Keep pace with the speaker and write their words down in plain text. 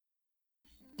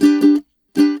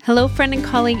Hello, friend and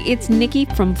colleague. It's Nikki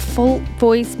from Full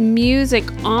Voice Music.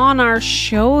 On our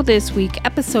show this week,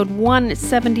 episode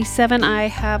 177, I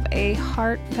have a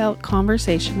heartfelt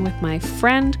conversation with my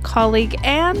friend, colleague,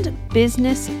 and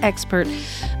business expert,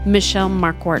 Michelle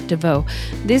Markwart Deveaux.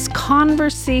 This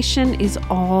conversation is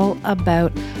all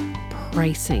about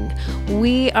pricing.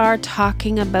 We are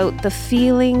talking about the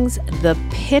feelings, the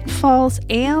pitfalls,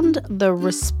 and the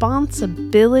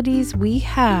responsibilities we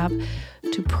have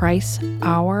to price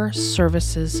our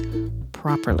services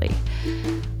properly.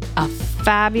 A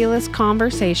fabulous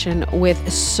conversation with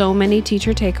so many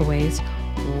teacher takeaways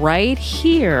right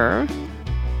here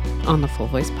on the Full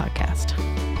Voice Podcast.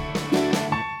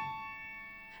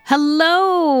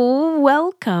 Hello,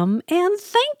 welcome, and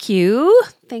thank you.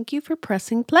 Thank you for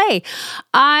pressing play.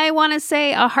 I want to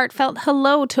say a heartfelt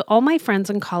hello to all my friends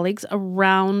and colleagues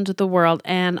around the world,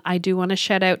 and I do want to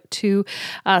shout out to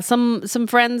some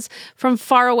friends from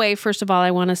far away. First of all,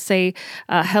 I want to say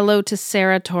hello to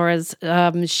Sarah Torres.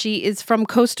 She is from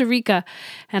Costa Rica,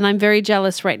 and I'm very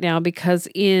jealous right now because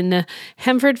in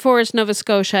Hemford Forest, Nova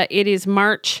Scotia, it is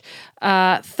March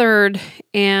 3rd,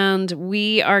 and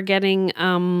we are getting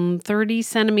 30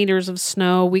 centimeters of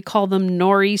snow. We call them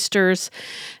nor'easters.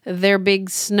 They're big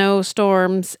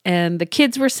snowstorms, and the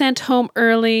kids were sent home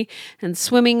early, and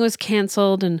swimming was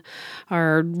canceled, and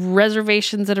our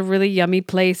reservations at a really yummy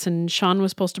place, and Sean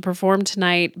was supposed to perform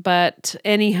tonight. But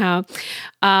anyhow,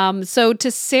 so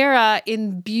to Sarah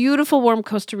in beautiful, warm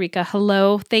Costa Rica,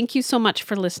 hello. Thank you so much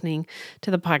for listening to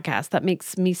the podcast. That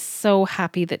makes me so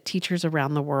happy that teachers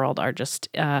around the world are just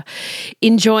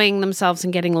enjoying themselves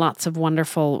and getting lots of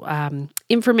wonderful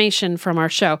information from our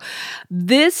show.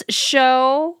 This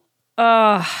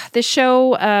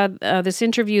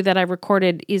interview that I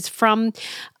recorded is from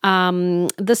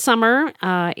the summer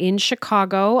in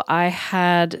Chicago. I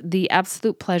had the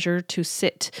absolute pleasure to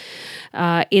sit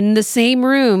in the same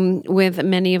room with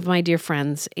many of my dear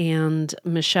friends, and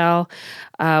Michelle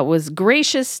was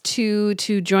gracious to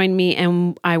join me,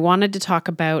 and I wanted to talk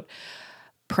about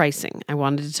pricing. I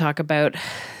wanted to talk about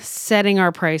setting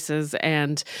our prices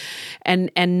and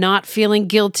not feeling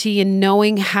guilty and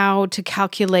knowing how to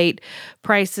calculate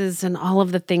prices and all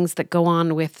of the things that go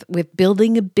on with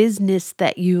building a business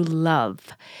that you love.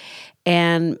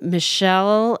 And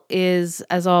Michelle is,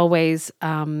 as always,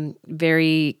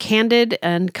 very candid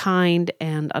and kind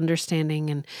and understanding,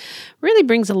 and really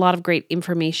brings a lot of great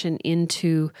information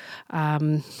into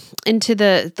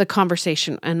the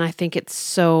conversation. And I think it's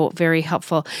so very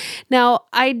helpful. Now,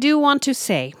 I do want to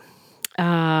say,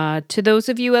 to those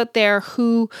of you out there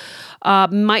who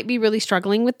might be really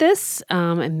struggling with this,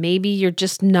 and maybe you're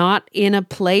just not in a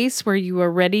place where you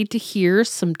are ready to hear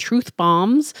some truth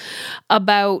bombs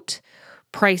about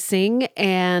pricing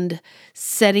and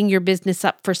setting your business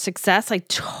up for success, I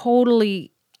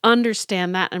totally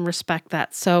understand that and respect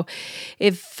that. So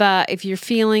if you're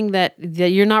feeling that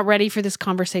you're not ready for this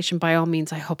conversation, by all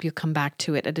means, I hope you come back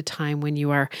to it at a time when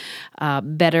you are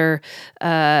better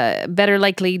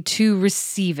likely to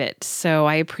receive it. So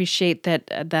I appreciate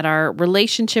that our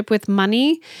relationship with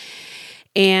money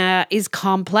is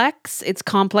complex. It's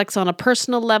complex on a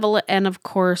personal level, and of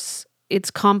course, it's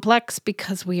complex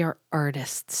because we are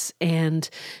artists, and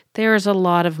there's a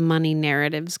lot of money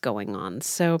narratives going on.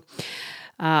 So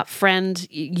friend,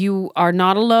 you are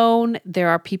not alone. There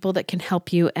are people that can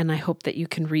help you, and I hope that you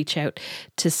can reach out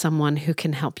to someone who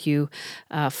can help you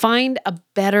find a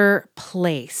better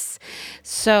place.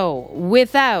 So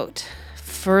without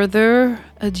further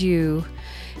ado,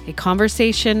 a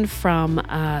conversation from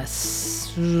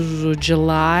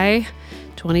July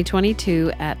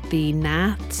 2022 at the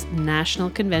NATS National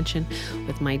Convention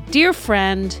with my dear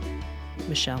friend,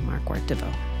 Michelle Markwart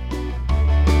Deveaux.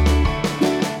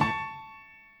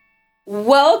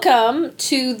 Welcome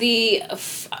to the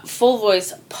Full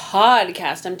Voice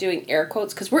Podcast. I'm doing air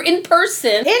quotes because we're in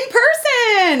person. In person!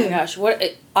 Oh my gosh, what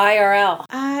IRL.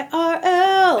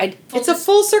 IRL. It's a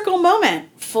full circle moment.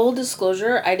 Full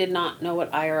disclosure, I did not know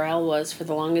what IRL was for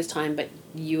the longest time, but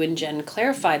you and Jen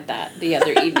clarified that the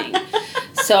other evening.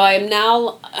 So I am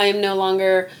no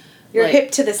longer... You're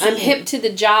hip to the scene. I'm hip to the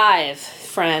jive,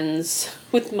 friends,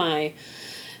 with my,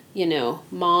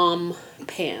 mom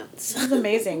pants. This is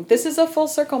amazing. This is a full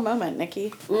circle moment,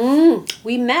 Nikki.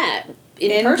 We met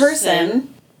in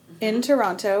person in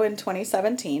Toronto in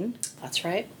 2017. That's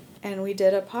right. And we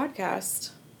did a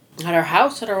podcast. At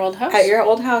our old house. At your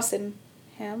old house in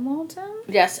Hamilton?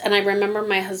 Yes, and I remember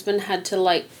my husband had to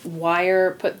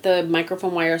put the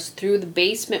microphone wires through the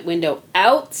basement window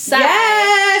outside.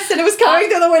 Yes, and it was coming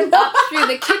through the window. Up through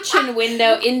the kitchen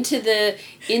window into the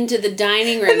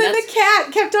dining room. And then the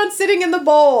cat kept on sitting in the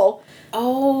bowl.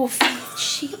 Oh,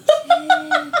 she did.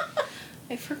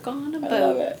 I forgot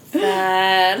about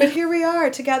that. But here we are,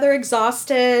 together,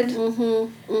 exhausted.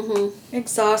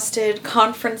 Exhausted,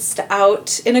 conferenced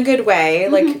out in a good way,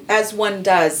 like as one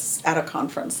does at a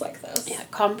conference like this. Yeah,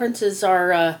 conferences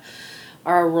are a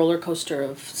roller coaster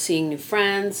of seeing new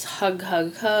friends, hug,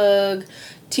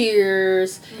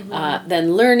 tears,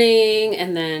 then learning,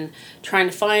 and then trying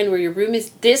to find where your room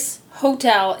is. This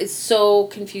hotel is so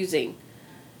confusing.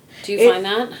 Do you find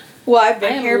that? Well, I've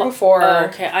been here before. Oh,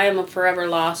 okay, I am forever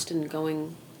lost and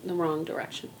going the wrong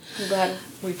direction. I'm glad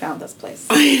we found this place.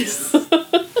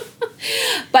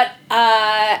 But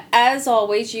as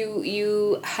always,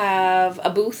 you have a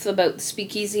booth about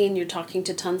Speakeasy, and you're talking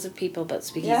to tons of people about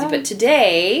Speakeasy. Yeah. But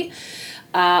today,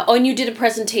 and you did a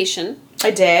presentation.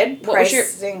 I did. What was your?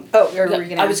 Oh, were you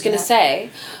gonna? I was going to say,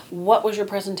 what was your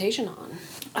presentation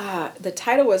on? The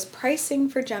title was "Pricing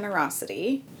for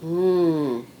Generosity."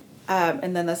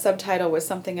 And then the subtitle was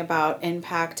something about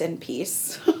impact and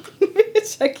peace,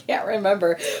 which I can't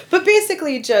remember. But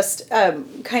basically just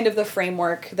kind of the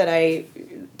framework that I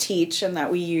teach and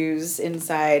that we use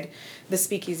inside the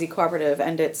Speakeasy Cooperative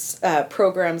and its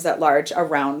programs at large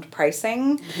around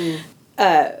pricing,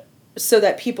 so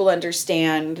that people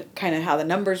understand kind of how the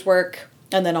numbers work,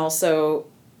 and then also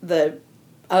the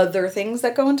other things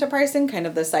that go into pricing, kind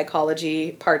of the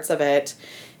psychology parts of it,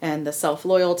 and the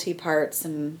self-loyalty parts,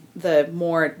 and the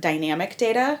more dynamic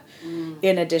data,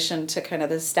 in addition to kind of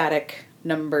the static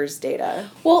numbers data.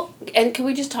 Well, and can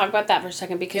we just talk about that for a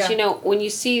second? Because, when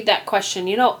you see that question,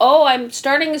 oh, I'm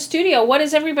starting a studio, what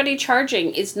is everybody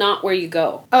charging, is not where you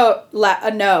go. Oh,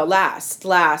 no, last.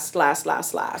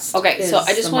 Okay, so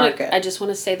I just want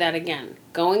to say that again.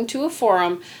 Going to a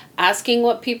forum, asking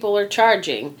what people are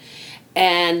charging,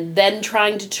 and then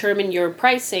trying to determine your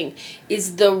pricing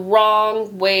is the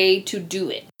wrong way to do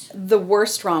it. The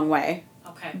worst wrong way.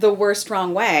 Okay. The worst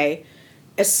wrong way,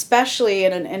 especially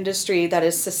in an industry that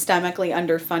is systemically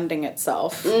underfunding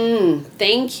itself.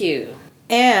 Thank you.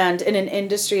 And in an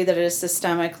industry that is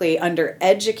systemically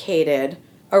undereducated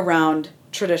around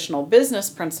traditional business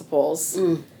principles.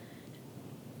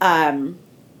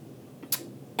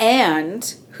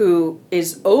 And who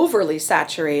is overly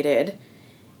saturated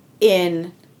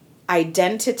in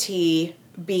identity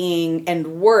being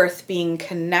and worth being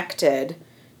connected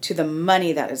to the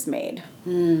money that is made.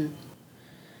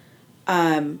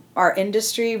 Our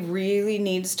industry really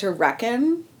needs to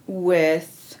reckon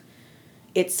with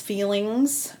its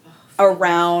feelings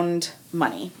around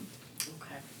money.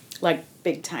 Okay. Like,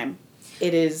 big time.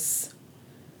 It is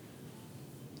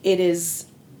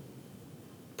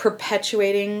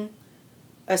perpetuating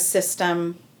a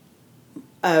system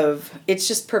of, it's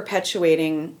just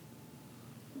perpetuating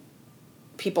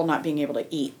people not being able to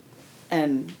eat.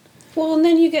 And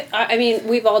then you get,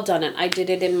 we've all done it. I did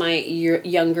it in my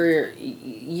younger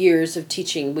years of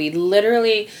teaching. We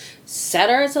literally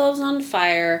set ourselves on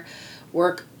fire,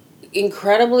 work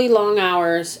incredibly long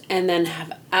hours, and then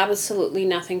have absolutely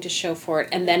nothing to show for it.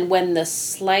 And then when the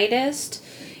slightest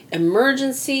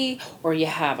emergency, or you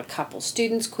have a couple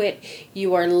students quit,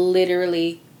 you are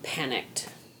literally panicked.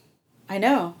 I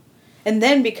know. And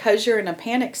then because you're in a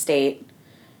panic state,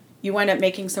 you wind up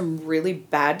making some really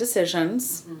bad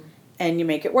decisions, and you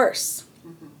make it worse.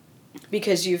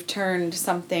 Because you've turned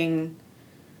something,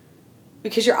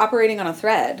 because you're operating on a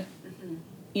thread,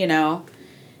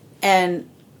 and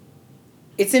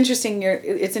it's interesting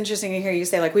to hear you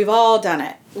say, like, we've all done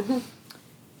it.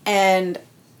 And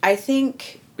I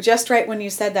think just right when you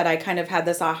said that, I kind of had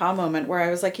this aha moment where I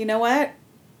was like, you know what?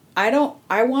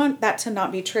 I want that to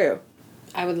not be true.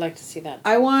 I would like to see that.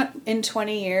 I want in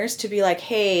 20 years to be like,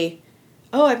 hey,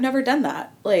 I've never done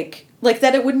that. Like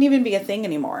that it wouldn't even be a thing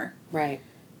anymore. Right.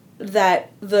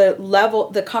 That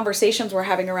the conversations we're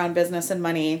having around business and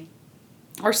money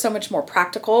are so much more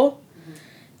practical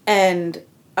and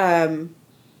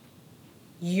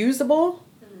usable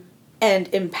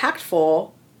and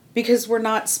impactful, because we're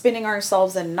not spinning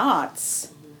ourselves in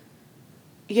knots,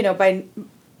 by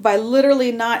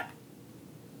literally not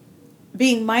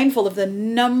being mindful of the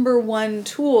number one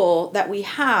tool that we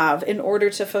have in order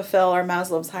to fulfill our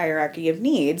Maslow's hierarchy of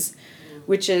needs,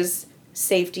 which is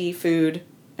safety, food,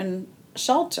 and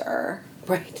shelter.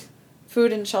 Right.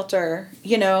 Food and shelter,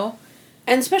 And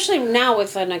especially now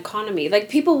with an economy, like,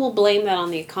 people will blame that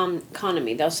on the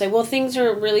economy. They'll say, well, things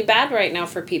are really bad right now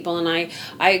for people, and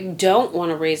I don't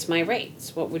want to raise my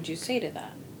rates. What would you say to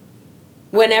that?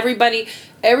 When everybody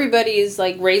is,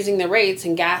 like, raising the rates,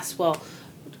 and gas,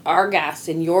 our gas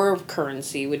in your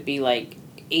currency would be like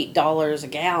 $8 a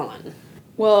gallon.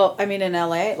 Well, in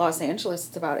Los Angeles,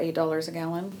 it's about $8 a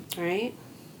gallon. Right.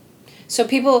 So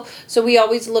we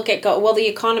always look at, well, the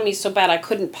economy's so bad I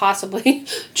couldn't possibly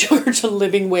charge a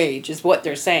living wage is what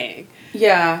they're saying.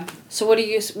 Yeah. So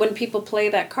when people play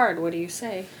that card, what do you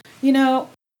say? You know,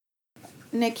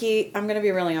 Nikki, I'm going to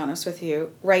be really honest with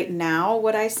you. Right now,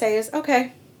 what I say is,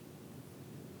 okay.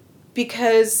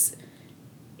 Because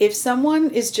if someone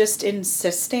is just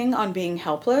insisting on being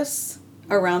helpless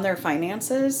around their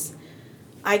finances,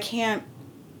 I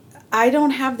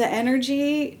don't have the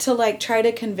energy to like try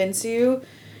to convince you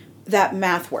that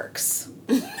math works.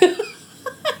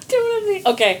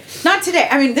 Okay. Not today.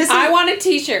 I mean, I want a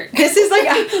t-shirt. This is like,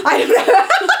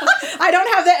 I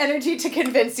don't have the energy to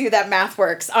convince you that math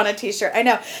works on a t-shirt. I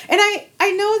know. And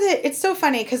I know that it's so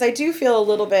funny because I do feel a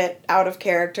little bit out of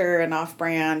character and off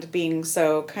brand being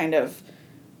so kind of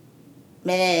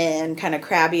meh and kind of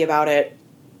crabby about it.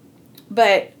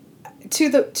 But to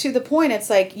the point, it's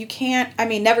like you can't, I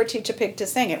mean, never teach a pig to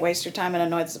sing. It wastes your time and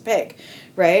annoys the pig,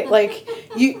 right? Like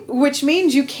which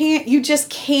means you just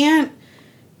can't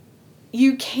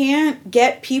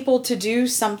get people to do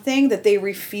something that they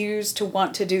refuse to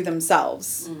want to do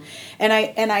themselves. And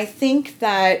I think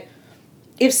that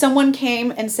if someone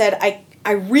came and said,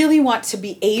 I really want to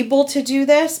be able to do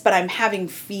this, but I'm having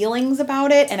feelings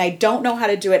about it and I don't know how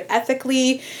to do it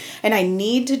ethically and I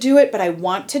need to do it, but I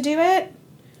want to do it,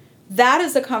 that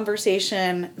is a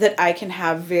conversation that I can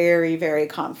have very, very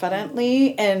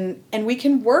confidently, and we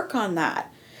can work on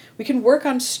that. We can work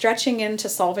on stretching into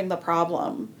solving the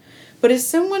problem. But as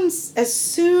soon as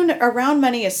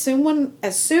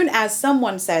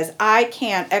someone says, I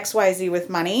can't XYZ with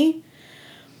money,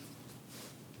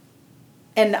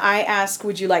 and I ask,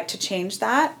 would you like to change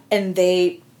that? And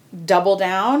they double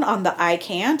down on the I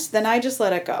can't, then I just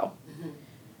let it go.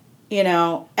 You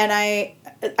know, and I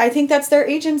think that's their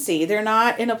agency. They're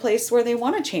not in a place where they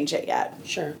want to change it yet.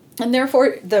 Sure. And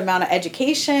therefore, the amount of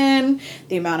education,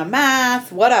 the amount of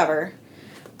math, whatever,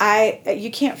 you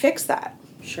can't fix that.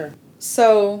 Sure.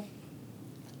 So,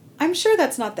 I'm sure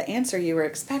that's not the answer you were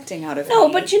expecting out of me. No,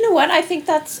 but you know what? I think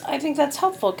that's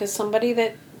helpful because somebody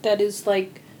that is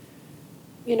like,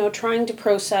 you know, trying to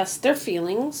process their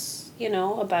feelings, you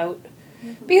know, about,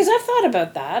 because I've thought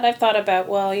about that. I've thought about,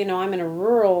 well, you know, I'm in a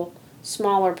rural,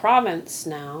 smaller province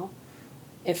now.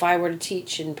 If I were to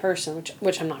teach in person,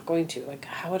 which I'm not going to, like,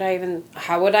 how would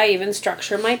I even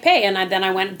structure my pay? And then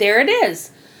I went, there it is.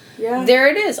 Yeah. There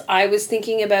it is. I was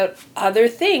thinking about other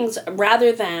things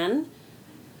rather than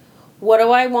what do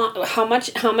I want,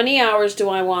 how many hours do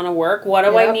I want to work? What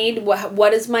do I need?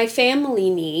 What does my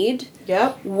family need?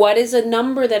 Yep. What is a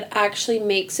number that actually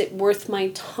makes it worth my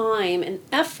time and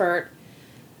effort?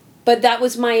 But that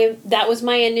was my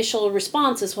initial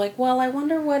response is like, well, I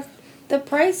wonder what the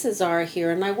prices are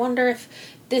here, and I wonder if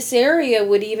this area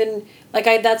would even, like,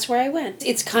 that's where I went.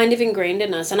 It's kind of ingrained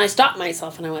in us, and I stopped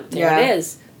myself and I went, there it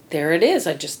is. There it is.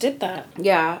 I just did that.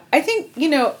 Yeah. I think, you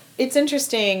know, it's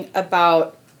interesting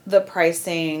about the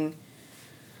pricing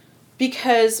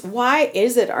because why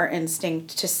is it our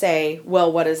instinct to say,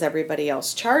 well, what is everybody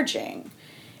else charging?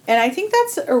 And I think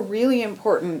that's a really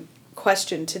important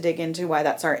question to dig into, why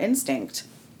that's our instinct.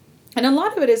 And a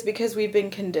lot of it is because we've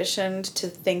been conditioned to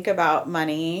think about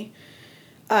money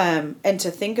and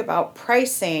to think about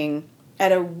pricing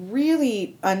at a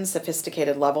really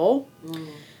unsophisticated level,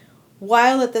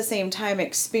 while at the same time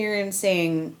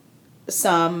experiencing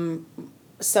some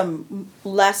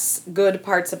less good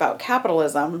parts about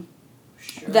capitalism.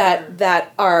 Sure.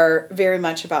 that are very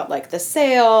much about like the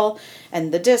sale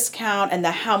and the discount and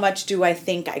the how much do I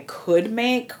think I could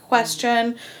make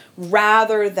question,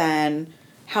 rather than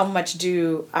how much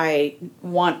do I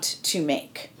want to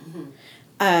make.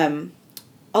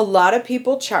 A lot of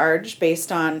people charge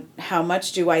based on how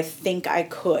much do I think I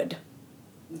could.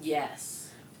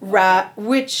 Yes.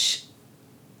 Which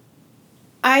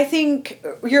I think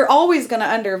you're always going to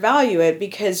undervalue it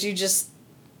because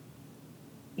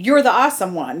you're the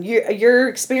awesome one. You're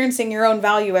experiencing your own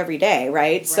value every day,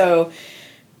 right? So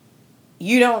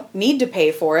you don't need to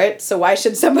pay for it, so why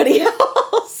should somebody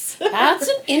else? That's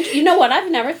you know what?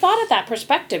 I've never thought of that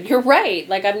perspective. You're right.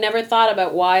 Like, I've never thought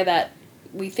about why that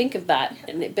we think of that,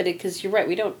 but because you're right,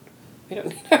 we don't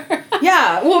need her.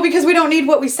 Yeah, well, because we don't need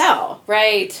what we sell.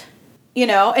 Right. You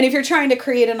know, and if you're trying to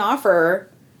create an offer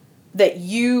that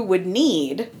you would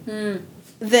need,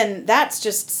 then that's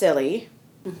just silly,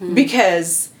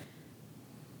 because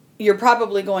you're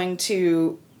probably going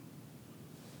to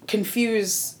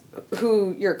confuse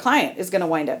who your client is going to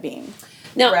wind up being.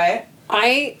 Now, right?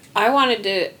 I wanted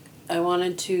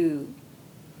to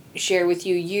share with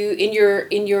you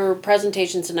in your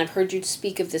presentations, and I've heard you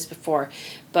speak of this before,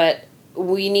 but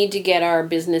we need to get our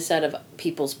business out of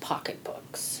people's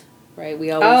pocketbooks. right?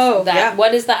 We always yeah.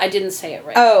 What is that? I didn't say it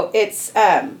right. Oh, it's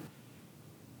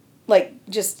like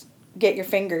just get your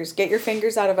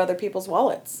fingers out of other people's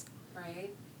wallets. Right.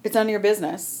 It's none of your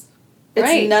business.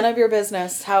 It's none of your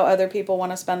business how other people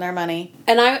want to spend their money.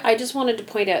 And I just wanted to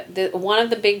point out that one of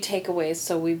the big takeaways,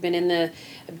 so we've been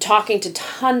talking to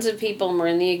tons of people and we're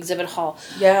in the exhibit hall.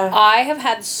 Yeah. I have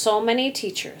had so many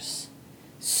teachers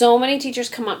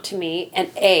come up to me and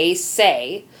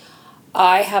say,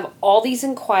 I have all these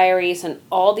inquiries and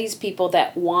all these people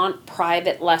that want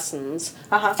private lessons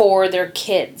for their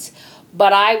kids.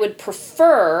 But I would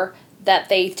prefer that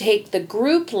they take the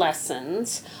group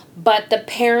lessons, but the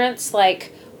parents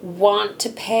want to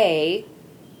pay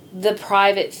the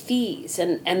private fees.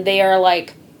 And they are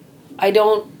like,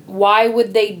 why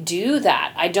would they do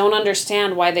that? I don't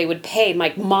understand why they would pay.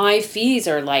 My fees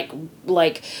are like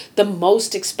the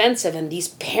most expensive, and these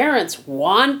parents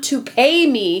want to pay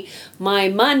me my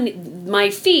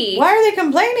fee. Why are they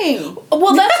complaining?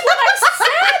 Well, that's what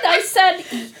I said.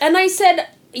 I said,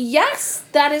 yes,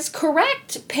 that is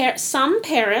correct. Some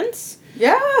parents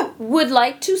would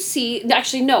like to see,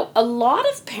 actually no, a lot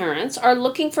of parents are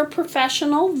looking for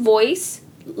professional voice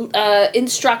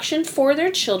instruction for their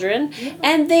children,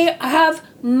 and they have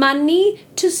money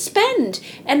to spend.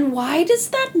 And why does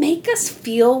that make us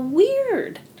feel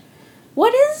weird?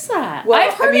 What is that?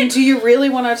 Well, do you really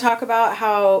want to talk about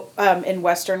how in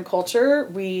Western culture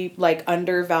we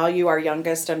undervalue our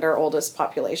youngest and our oldest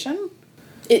population?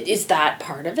 Is that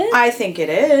part of it? I think it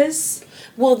is.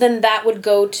 Well, then that would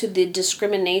go to the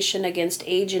discrimination against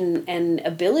age and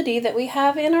ability that we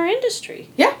have in our industry.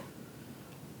 Yeah.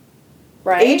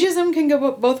 Right? Ageism can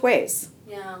go both ways.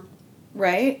 Yeah.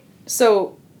 Right?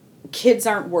 So kids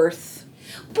aren't worth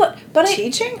but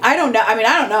teaching? I don't know. I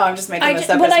don't know. I'm just making this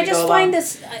up but as I we just go find along.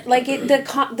 this,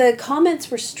 the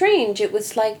comments were strange. It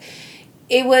was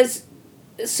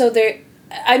so there...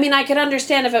 I could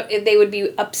understand if they would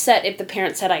be upset if the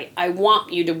parent said, I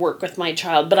want you to work with my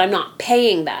child, but I'm not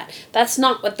paying that. That's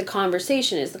not what the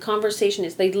conversation is. The conversation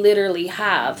is they literally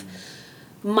have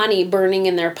money burning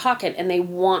in their pocket and they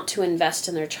want to invest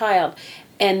in their child.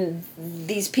 And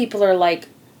these people are like,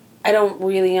 I don't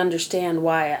really understand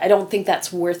why. I don't think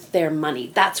that's worth their money.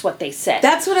 That's what they said.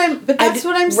 That's what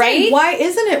I'm saying. Why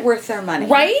isn't it worth their money?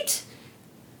 Right?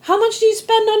 How much do you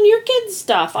spend on your kids'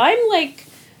 stuff? I'm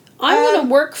going to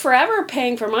work forever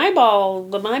paying for my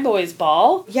boy's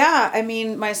ball. Yeah,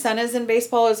 my son is in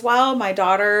baseball as well. My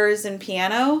daughter is in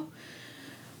piano.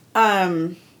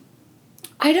 I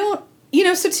don't,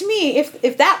 so to me,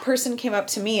 if that person came up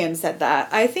to me and said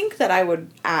that, I think that I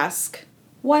would ask,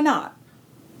 why not?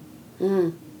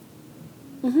 Why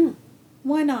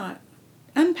not?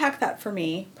 Unpack that for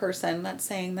me, person that's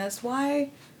saying this. Why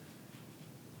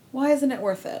isn't it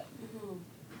worth it?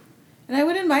 And I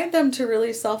would invite them to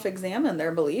really self-examine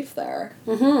their belief there.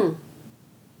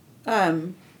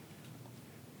 I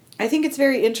think it's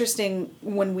very interesting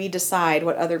when we decide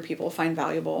what other people find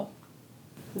valuable.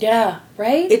 Yeah,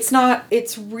 right?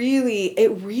 It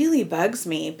really bugs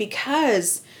me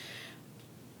because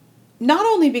not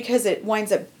only because it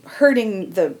winds up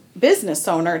hurting the business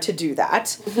owner to do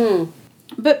that,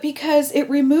 but because it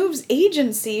removes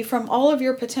agency from all of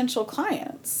your potential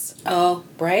clients. Oh,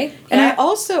 right. And I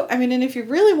also, and if you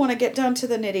really want to get down to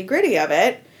the nitty-gritty of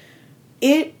it,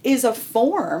 it is a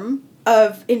form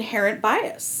of inherent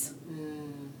bias.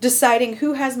 Deciding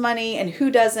who has money and who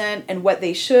doesn't and what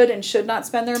they should and should not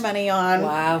spend their money on.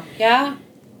 Wow. Yeah.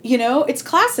 It's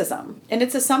classism and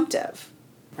it's assumptive.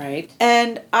 Right.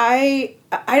 And I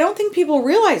don't think people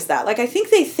realize that. I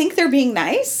think they think they're being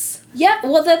nice. Yeah,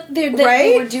 well, they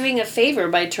were doing a favor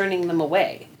by turning them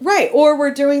away. Right, or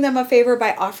we're doing them a favor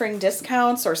by offering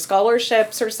discounts or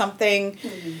scholarships or something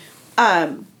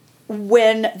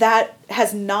when that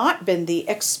has not been the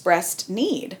expressed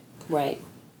need. Right.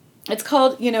 It's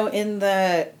called, in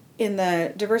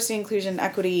the diversity, inclusion,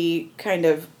 equity kind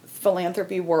of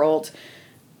philanthropy world,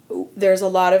 there's a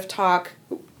lot of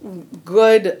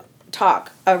good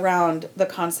talk around the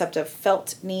concept of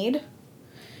felt need.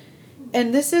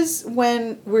 And this is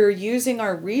when we're using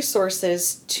our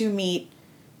resources to meet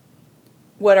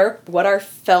what are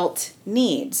felt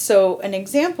needs. So an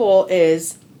example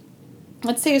is,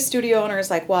 let's say a studio owner is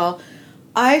like, well,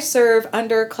 I serve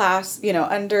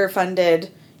underfunded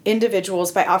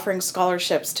individuals by offering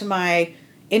scholarships to my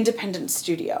independent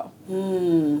studio.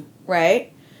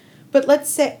 Right? But let's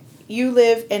say you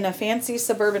live in a fancy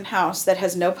suburban house that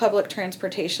has no public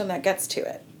transportation that gets to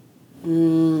it.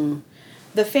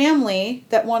 The family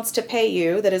that wants to pay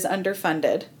you, that is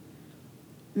underfunded,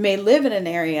 may live in an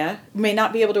area, may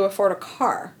not be able to afford a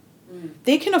car.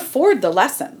 They can afford the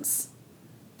lessons,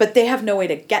 but they have no way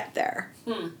to get there.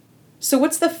 So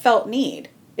what's the felt need?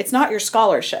 It's not your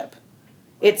scholarship.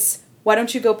 It's, why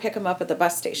don't you go pick them up at the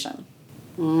bus station?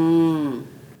 You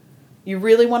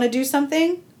really want to do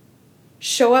something?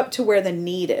 Show up to where the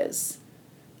need is,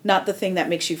 not the thing that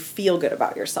makes you feel good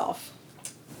about yourself.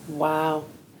 Wow.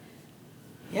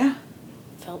 Yeah.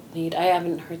 Felt need. I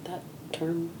haven't heard that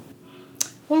term.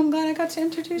 Well, I'm glad I got to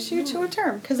introduce you to a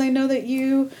term, because I know that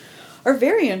you are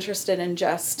very interested in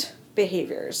just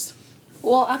behaviors.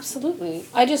 Well, absolutely.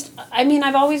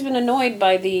 I've always been annoyed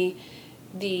by the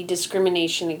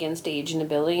discrimination against age and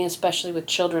ability, especially with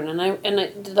children,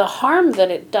 and the harm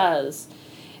that it does.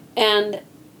 And,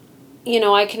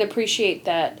 I can appreciate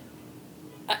that.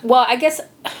 Well, I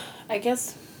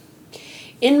guess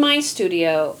in my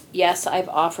studio, yes, I've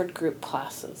offered group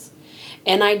classes.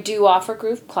 And I do offer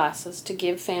group classes to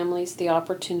give families the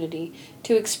opportunity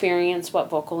to experience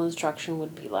what vocal instruction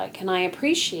would be like. And I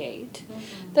appreciate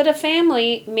that a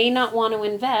family may not want to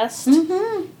invest,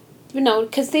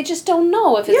 because they just don't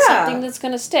know if it's something that's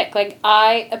going to stick. Like,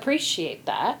 I appreciate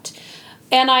that.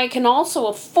 And I can also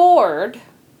afford,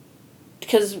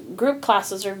 because group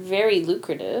classes are very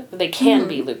lucrative. They can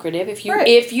be lucrative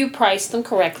if you price them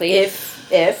correctly.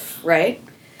 If right.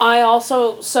 I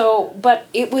also, but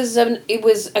it was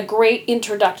a great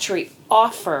introductory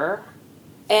offer,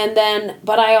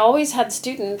 but I always had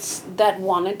students that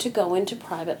wanted to go into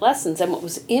private lessons, and what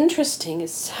was interesting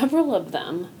is several of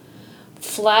them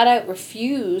flat out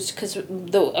refused, because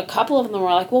a couple of them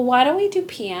were like, well, why don't we do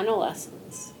piano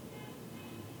lessons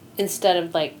instead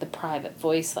of like the private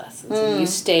voice lessons, and you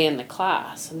stay in the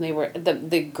class, and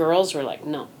the girls were like,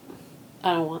 no,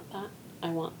 I don't want that. I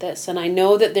want this. And I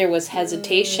know that there was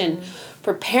hesitation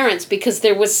for parents, because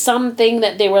there was something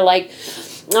that they were like,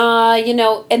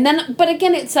 and then, but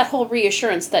again, it's that whole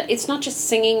reassurance that it's not just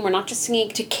singing. We're not just singing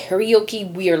to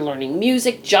karaoke. We are learning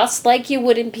music just like you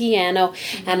would in piano.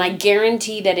 And I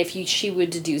guarantee that she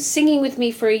would do singing with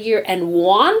me for a year and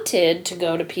wanted to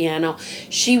go to piano,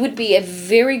 she would be a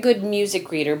very good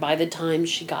music reader by the time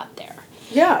she got there.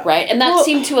 Yeah. Right? And that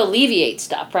seemed to alleviate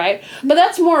stuff, right? But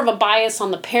that's more of a bias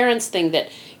on the parents' thing, that,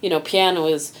 piano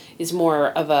is more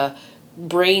of a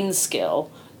brain skill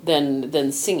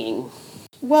than singing.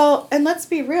 Well, and let's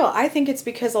be real. I think it's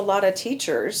because a lot of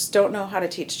teachers don't know how to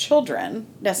teach children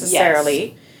necessarily.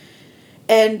 Yes.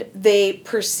 And they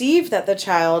perceive that the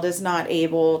child is not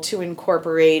able to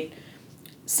incorporate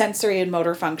sensory and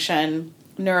motor function,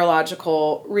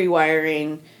 neurological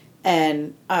rewiring,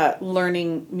 and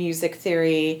learning music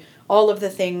theory, all of the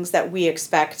things that we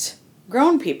expect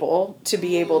grown people to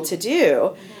be able to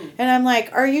do. And I'm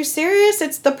like, are you serious?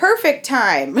 It's the perfect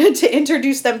time to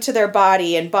introduce them to their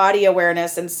body and body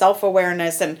awareness and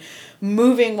self-awareness and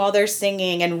moving while they're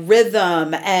singing and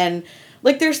rhythm. And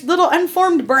like, there's little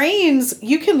unformed brains.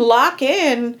 You can lock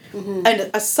in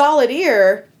a solid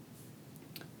ear.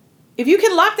 If you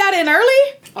can lock that in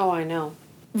early. Oh, I know.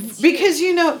 Because,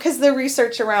 because the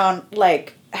research around,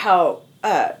 like, how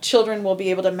children will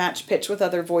be able to match pitch with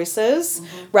other voices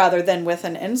rather than with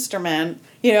an instrument,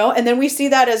 and then we see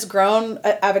that as grown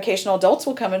avocational adults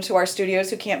will come into our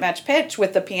studios who can't match pitch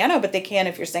with the piano, but they can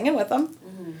if you're singing with them,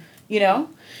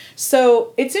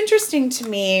 So it's interesting to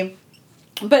me,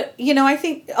 but, I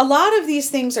think a lot of these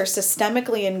things are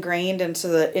systemically ingrained into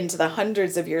the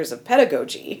hundreds of years of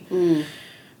pedagogy.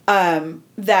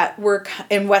 That we're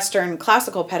in Western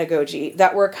classical pedagogy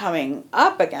that we're coming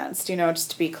up against,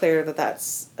 just to be clear that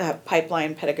that's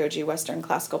pipeline pedagogy, Western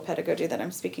classical pedagogy that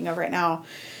I'm speaking of right now.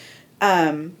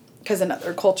 Because in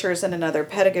other cultures and in other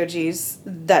pedagogies,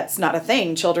 that's not a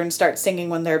thing. Children start singing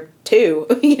when they're 2,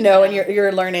 and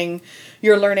you're learning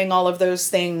all of those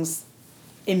things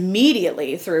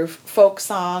immediately through folk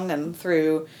song and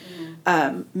through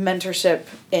mentorship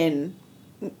in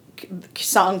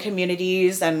song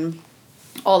communities and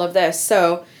all of this.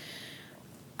 So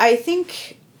I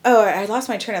think, I lost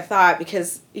my train of thought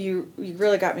because you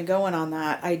really got me going on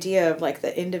that idea of like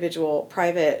the individual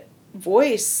private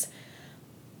voice.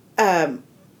 I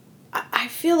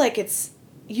feel like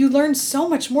you learn so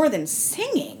much more than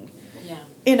singing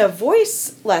in a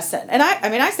voice lesson. And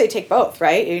I say take both,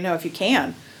 right? If you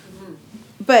can.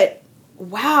 But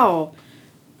wow,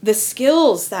 the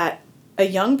skills that a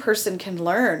young person can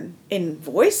learn in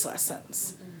voice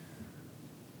lessons.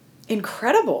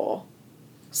 Incredible.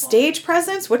 Stage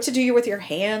presence, what to do with your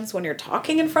hands when you're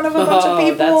talking in front of a bunch of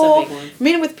people. That's a big one. I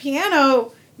mean, with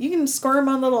piano, you can squirm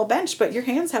on the little bench, but your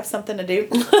hands have something to do.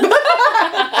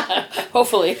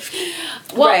 Hopefully.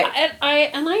 Well, right.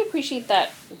 I appreciate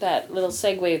that little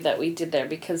segue that we did there,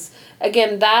 because,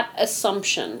 again, that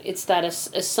assumption, it's that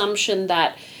assumption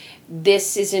that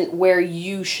this isn't where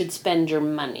you should spend your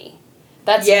money.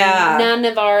 That's Yeah. none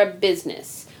of our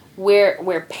business.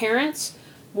 Where parents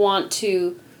want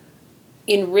to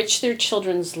enrich their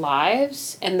children's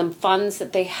lives and the funds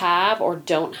that they have or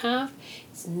don't have,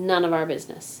 it's none of our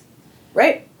business.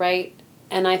 Right. Right?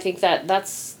 And I think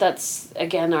that's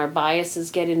again, our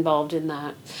biases get involved in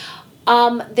that.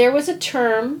 There was a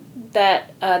term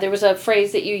that, there was a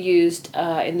phrase that you used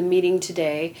in the meeting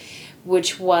today,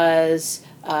 which was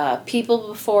people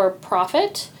before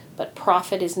profit, but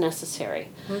profit is necessary.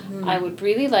 Mm-hmm. I would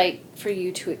really like for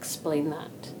you to explain that.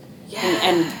 Yes.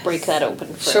 And break that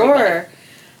open for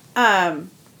everybody.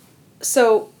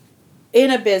 So in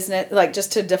a business, like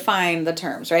just to define the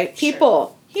terms, right?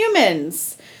 People,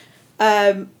 humans,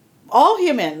 all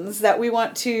humans that we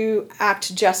want to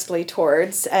act justly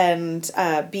towards and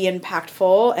be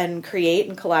impactful and create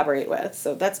and collaborate with.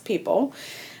 So that's people.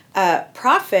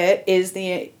 Profit is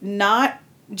not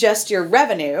just your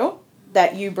revenue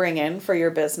that you bring in for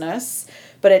your business,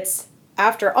 but it's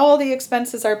after all the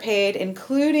expenses are paid,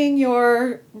 including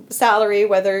your salary,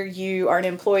 whether you are an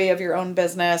employee of your own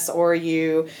business or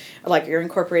you're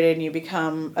incorporated and you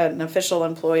become an official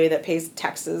employee that pays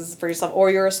taxes for yourself, or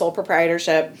you're a sole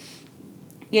proprietorship.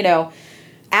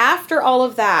 After all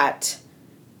of that,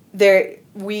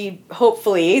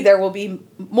 hopefully there will be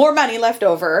more money left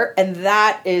over, and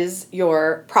that is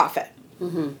your profit.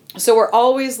 Mm-hmm. So we're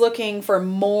always looking for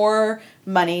more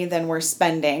money than we're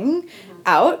spending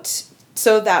out,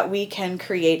 so that we can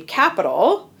create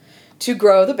capital to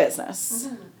grow the business,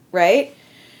 right?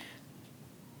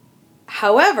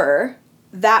 However,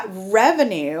 that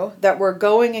revenue that we're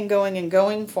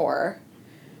going for,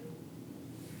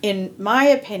 in my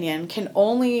opinion, can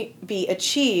only be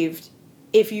achieved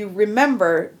if you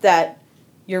remember that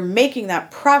you're making that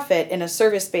profit in a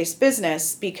service-based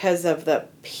business because of the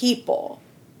people.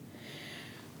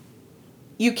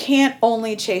 You can't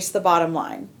only chase the bottom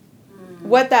line.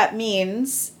 What that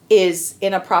means is,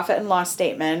 in a profit and loss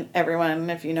statement, everyone,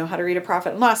 if you know how to read a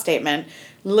profit and loss statement,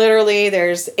 literally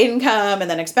there's income and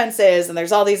then expenses, and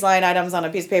there's all these line items on a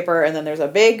piece of paper, and then there's a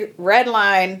big red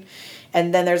line,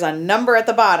 and then there's a number at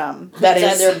the bottom that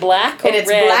is either black or and it's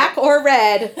red. Black or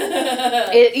red.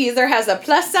 It either has a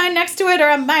plus sign next to it or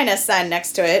a minus sign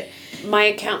next to it. My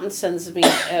accountant sends me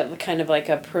kind of like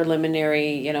a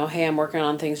preliminary, hey, I'm working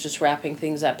on things, just wrapping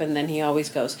things up, and then he always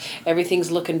goes,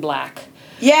 everything's looking black.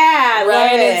 Yeah,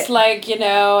 right. Love it. It's like,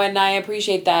 and I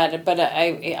appreciate that, but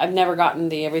I've never gotten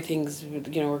the everything's,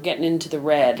 we're getting into the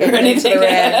red or anything.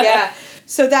 Yeah.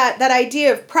 So that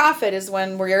idea of profit is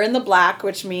when you're in the black,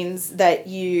 which means that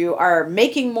you are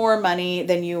making more money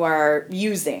than you are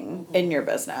using in your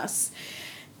business.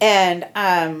 And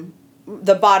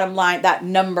the bottom line, that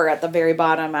number at the very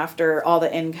bottom after all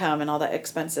the income and all the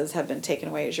expenses have been taken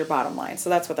away, is your bottom line.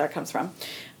 So that's what that comes from.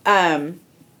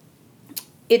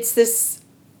 It's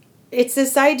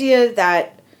this idea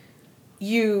that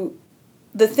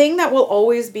the thing that will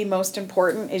always be most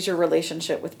important is your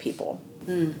relationship with people.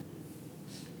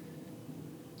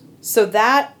 So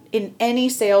that in any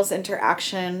sales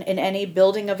interaction, in any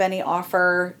building of any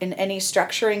offer, in any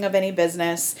structuring of any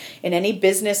business, in any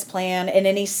business plan, in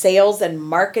any sales and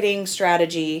marketing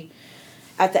strategy,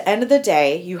 at the end of the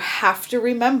day, you have to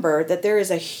remember that there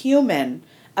is a human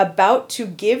about to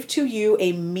give to you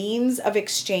a means of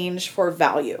exchange for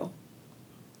value.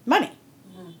 Money.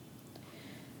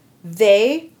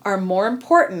 They are more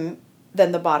important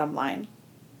than the bottom line.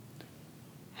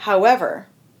 However,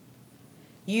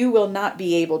 you will not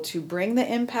be able to bring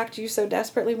the impact you so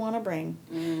desperately want to bring.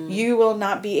 You will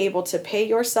not be able to pay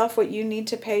yourself what you need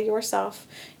to pay yourself.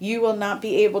 You will not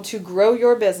be able to grow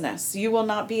your business. You will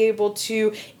not be able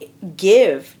to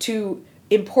give to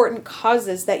important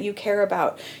causes that you care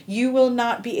about. You will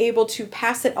not be able to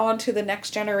pass it on to the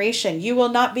next generation. You will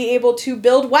not be able to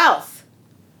build wealth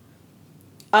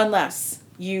unless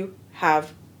you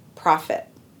have profit.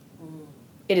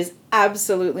 It is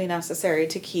absolutely necessary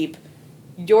to keep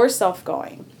yourself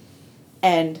going,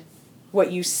 and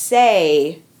what you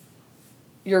say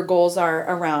your goals are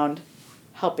around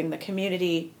helping the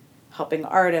community, helping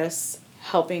artists,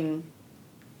 helping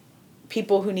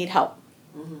people who need help.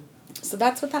 So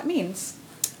that's what that means.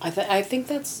 I think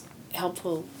that's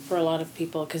helpful for a lot of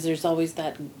people, because there's always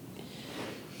that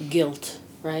guilt,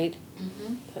 right?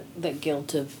 That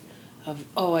guilt of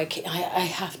I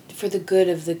have, for the good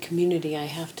of the community, I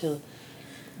have to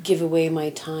give away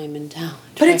my time and talent.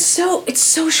 But it's so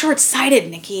short-sighted,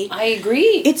 Nikki. I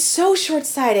agree. It's so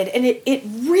short-sighted, and it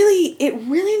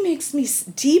really makes me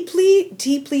deeply,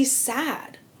 deeply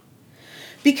sad,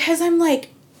 because I'm like,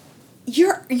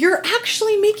 you're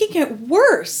actually making it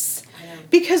worse. I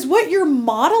Because what you're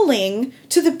modeling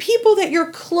to the people that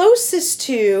you're closest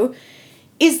to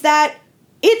is that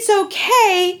it's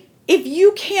okay if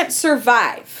you can't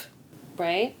survive.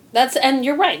 Right. And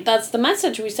you're right. That's the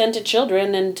message we send to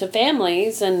children and to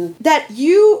families, and that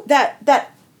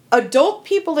adult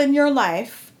people in your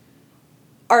life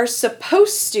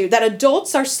that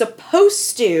adults are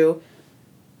supposed to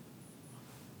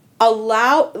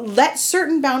let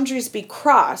certain boundaries be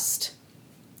crossed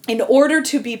in order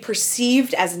to be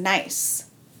perceived as nice.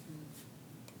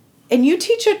 And you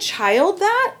teach a child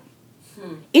that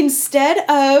instead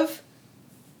of,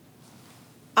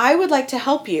 I would like to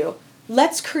help you.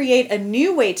 Let's create a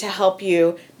new way to help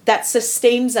you that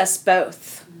sustains us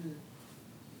both.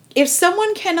 If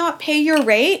someone cannot pay your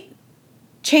rate,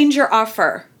 change your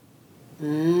offer.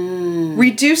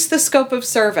 Reduce the scope of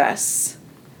service.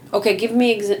 Okay,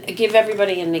 give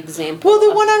everybody an example. Well,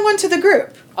 the one-on-one to the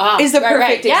group is the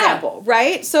perfect example,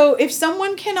 right? So if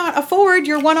someone cannot afford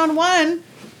your one-on-one,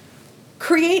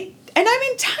 create, and I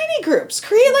mean tiny groups.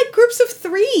 Create like groups of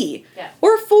 3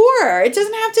 or 4. It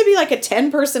doesn't have to be like a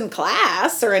 10-person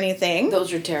class or anything.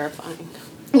 Those are terrifying.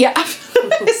 Yeah,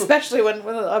 especially when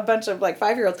a bunch of like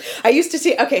 5-year-olds. I used to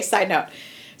see, side note.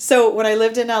 So when I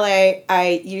lived in LA,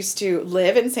 I used to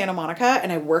live in Santa Monica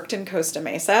and I worked in Costa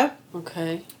Mesa.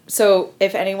 Okay. So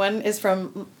if anyone is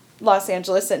from Los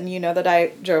Angeles and you know that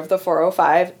I drove the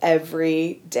 405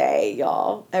 every day,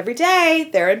 y'all. Every day,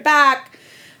 there and back.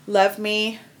 Love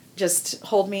me. Just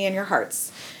hold me in your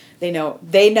hearts. They know.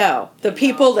 The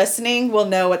people listening will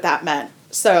know what that meant.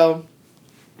 So,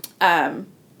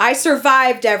 I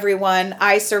survived, everyone.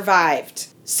 I survived.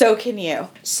 So can you.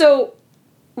 So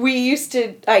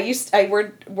I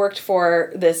worked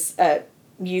for this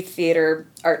youth theater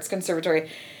arts conservatory.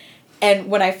 And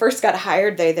when I first got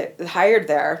hired, they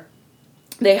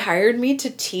hired me to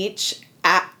teach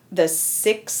at the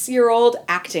 6-year-old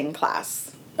acting class.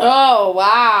 Oh,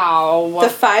 wow. The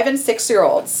 5 and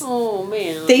 6-year-olds. Oh,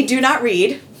 man. They do not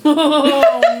read.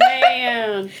 Oh,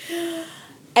 man.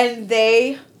 And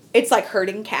it's like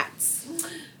herding cats.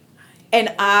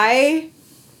 And I,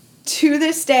 to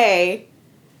this day,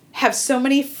 have so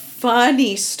many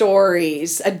funny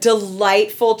stories,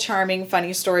 delightful, charming,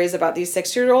 funny stories about these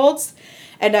 6-year-olds.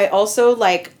 And I also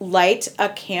light a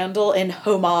candle in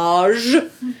homage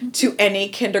to any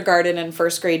kindergarten and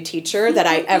first grade teacher that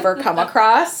I ever come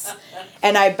across.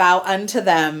 And I bow unto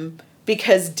them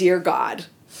because, dear God,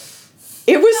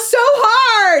 it was so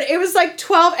hard. It was like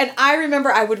 12. And I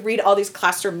remember I would read all these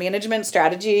classroom management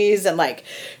strategies. And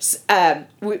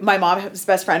my mom's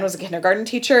best friend was a kindergarten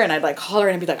teacher. And I'd call her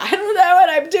and be like, I don't know what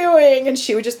I'm doing. And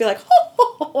she would just be like,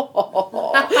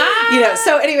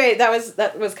 So anyway,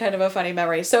 that was kind of a funny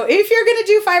memory. So if you're going to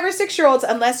do 5 or 6-year-olds,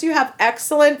 unless you have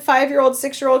excellent 5-year-old,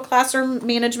 6-year-old classroom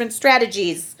management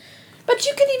strategies. But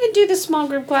you can even do the small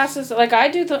group classes. Like I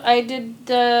did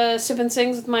the sip and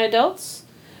sings with my adults.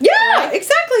 Yeah, right?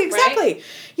 Exactly. Right?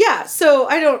 Yeah,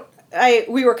 so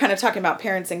we were kind of talking about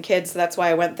parents and kids, so that's why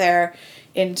I went there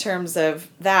in terms of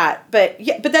that. But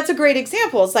that's a great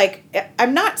example. It's like,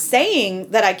 I'm not saying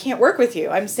that I can't work with you.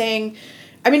 I'm saying,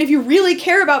 if you really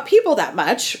care about people that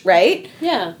much, right?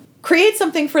 Yeah. Create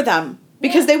something for them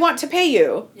because they want to pay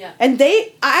you. Yeah. And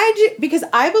because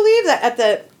I believe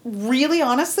that really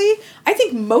honestly, I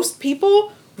think most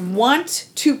people want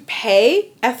to pay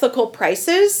ethical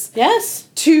prices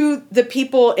to the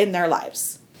people in their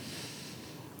lives.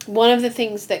 One of the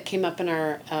things that came up in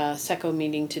our SECO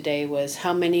meeting today was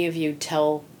how many of you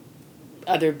tell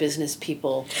other business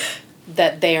people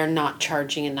that they are not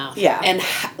charging enough. Yeah. And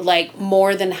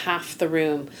more than half the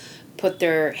room put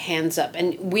their hands up.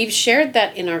 And we've shared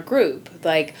that in our group.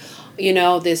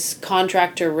 This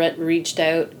contractor reached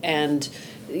out and,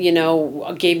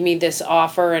 gave me this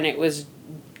offer and it was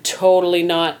totally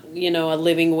not, a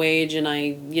living wage, and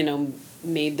I,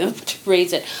 made them to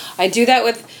raise it. I do that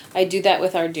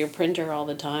with our dear printer all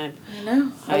the time. I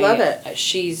know. I love it.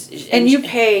 You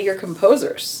pay your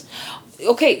composers.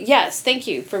 Okay, yes, thank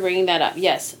you for bringing that up.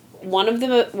 Yes. One of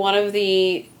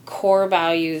the core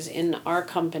values in our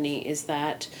company is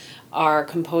that our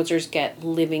composers get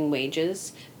living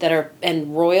wages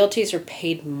and royalties are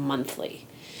paid monthly.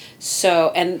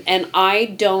 So, and I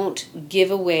don't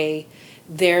give away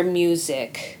their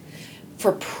music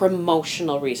for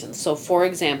promotional reasons. So, for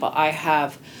example, I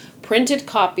have printed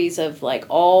copies of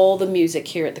all the music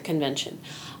here at the convention.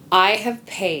 I have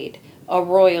paid a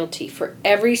royalty for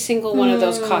every single one of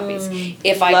those copies.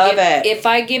 If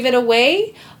I give it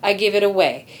away, I give it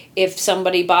away. If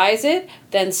somebody buys it,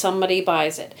 then somebody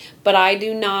buys it. But I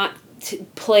do not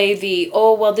play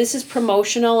this is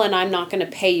promotional and I'm not going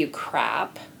to pay you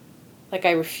crap. Like,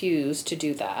 I refuse to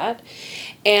do that.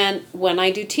 And when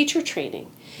I do teacher training,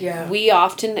 Yeah. we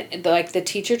often, like the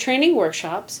teacher training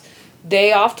workshops,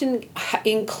 they often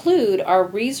include our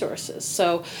resources.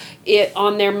 So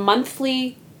on their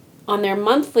monthly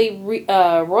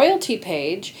royalty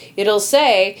page, it'll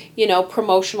say,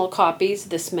 promotional copies,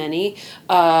 this many,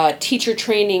 teacher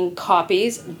training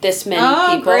copies, this many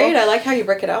people. Oh, great. I like how you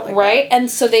break it out like right? that. And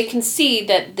so they can see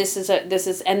that this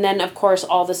is, and then of course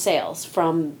all the sales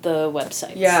from the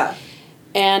websites. Yeah.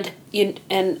 And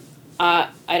I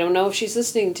don't know if she's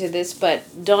listening to this,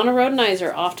 but Donna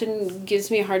Rodenizer often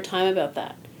gives me a hard time about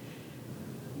that.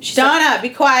 Donna, be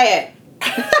quiet.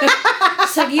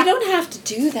 It's like, you don't have to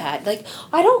do that. Like,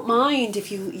 I don't mind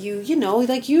if you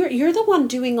like, you're the one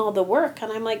doing all the work.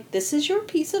 And I'm like, this is your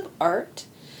piece of art.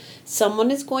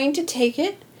 Someone is going to take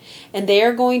it, and they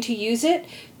are going to use it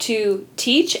to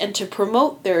teach and to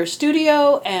promote their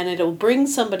studio, and it'll bring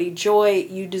somebody joy.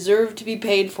 You deserve to be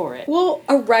paid for it. Well,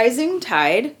 a rising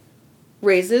tide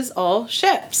raises all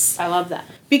ships. I love that.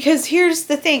 Because here's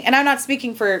the thing, and I'm not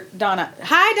speaking for Donna.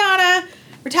 Hi, Donna.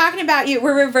 We're talking about you.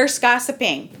 We're reverse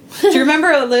gossiping. Do you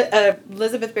remember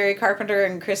Elizabeth Barry Carpenter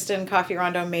and Kristen Coffee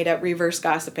Rondo made up reverse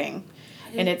gossiping?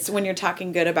 And it's when you're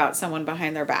talking good about someone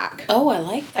behind their back. Oh, I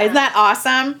like that. Isn't that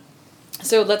awesome?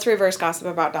 So let's reverse gossip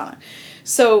about Donna.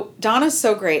 So Donna's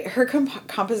so great. Her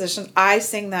composition, I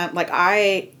sing that, like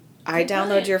I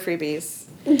download your freebies.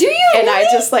 Do you? And really? I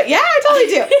just like, yeah, I totally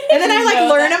do. And then I like know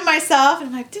learn that. them myself, and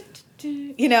I'm like,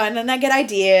 and then I get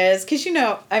ideas. Because,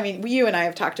 I mean, you and I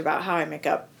have talked about how I make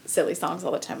up silly songs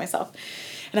all the time myself.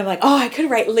 And I'm like, oh, I could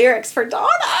write lyrics for Donna.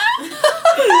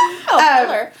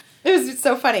 It was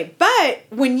so funny. But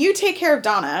when you take care of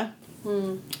Donna,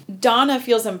 Donna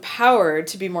feels empowered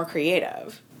to be more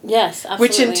creative. Yes, absolutely.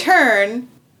 Which in turn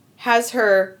has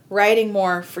her writing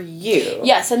more for you.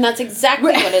 Yes, and that's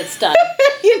exactly what it's done.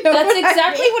 That's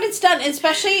exactly what it's done.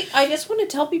 Especially, I just want to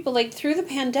tell people, like, through the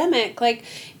pandemic, like,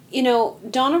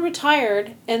 Donna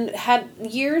retired and had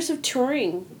years of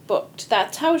touring booked.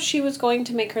 That's how she was going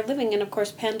to make her living. And of course,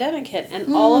 pandemic hit,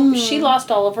 and she lost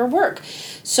all of her work.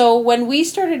 So when we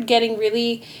started getting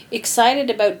really excited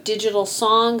about digital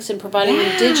songs and providing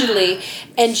them digitally,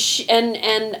 and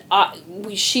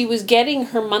she was getting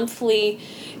her monthly,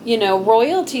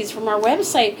 royalties from our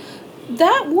website.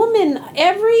 That woman,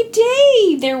 every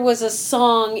day there was a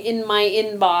song in my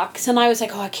inbox, and I was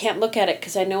like, oh, I can't look at it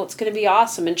because I know it's going to be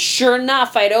awesome. And sure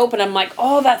enough, I'd open, I'm like,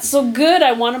 oh, that's so good,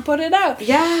 I want to put it out.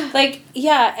 Yeah. Like,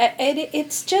 yeah,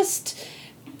 it's just,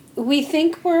 we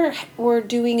think we're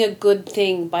doing a good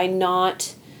thing by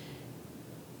not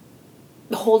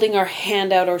holding our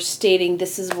hand out or stating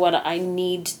this is what I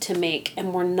need to make,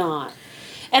 and we're not.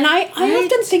 And I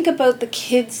often think about the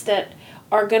kids that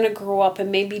are going to grow up and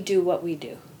maybe do what we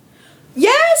do.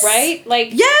 Yes. Right? Like,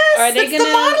 yes, are they that's the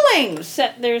modeling.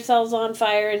 Set themselves on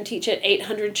fire and teach it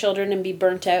 800 children and be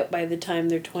burnt out by the time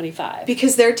they're 25?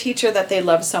 Because their teacher that they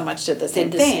love so much did the same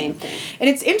thing. And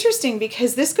it's interesting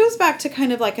because this goes back to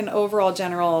kind of like an overall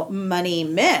general money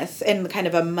myth and kind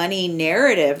of a money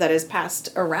narrative that is passed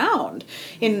around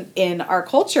in our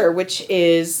culture, which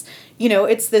is,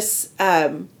 it's this,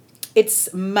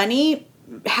 it's money.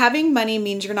 Having money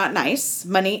means you're not nice.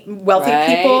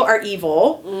 Wealthy people are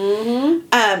evil.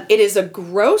 Mm-hmm. It is a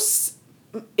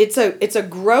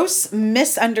gross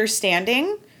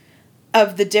misunderstanding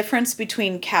of the difference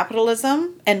between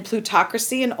capitalism and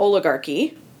plutocracy and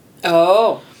oligarchy.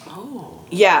 Oh.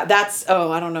 Yeah,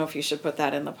 I don't know if you should put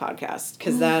that in the podcast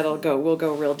because we'll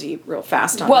go real deep, real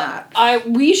fast on that.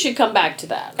 We should come back to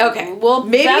that. Okay. Well,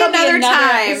 maybe another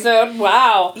time. Episode.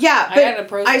 Wow. Yeah, but I gotta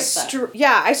process that.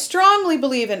 I strongly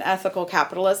believe in ethical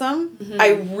capitalism. Mm-hmm.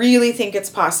 I really think it's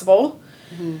possible.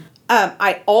 Mm-hmm.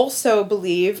 I also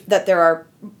believe that there are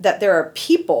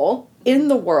people in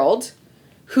the world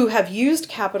who have used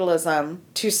capitalism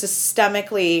to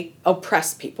systemically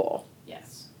oppress people.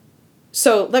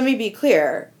 So let me be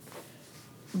clear.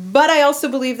 But I also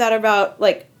believe that about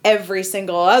like every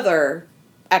single other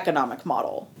economic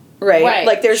model, right?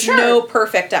 Like there's no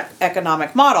perfect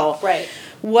economic model. Right.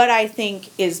 What I think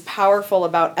is powerful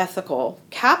about ethical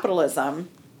capitalism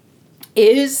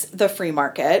is the free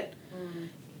market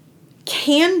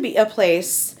can be a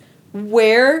place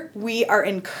where we are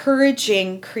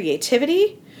encouraging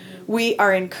creativity. We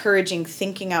are encouraging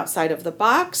thinking outside of the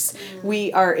box.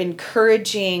 We are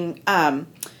encouraging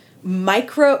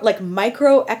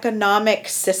microeconomic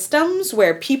systems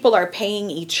where people are paying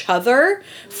each other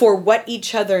for what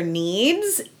each other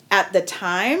needs at the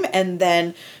time, and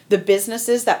then the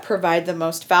businesses that provide the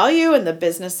most value and the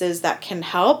businesses that can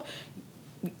help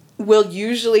will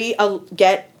usually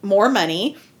get more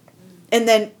money And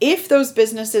then if those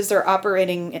businesses are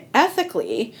operating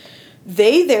ethically,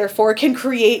 they therefore can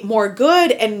create more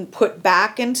good and put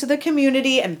back into the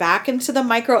community and back into the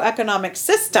microeconomic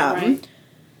system.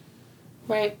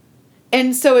 Right.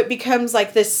 And so it becomes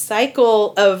like this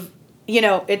cycle of,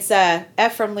 it's a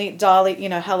Ephraim Dolly,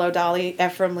 hello Dolly,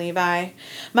 Ephraim Levi.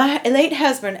 My late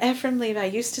husband, Ephraim Levi,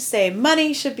 used to say,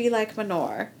 money should be like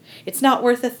manure. It's not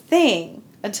worth a thing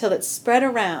until it's spread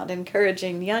around,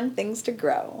 encouraging young things to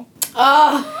grow.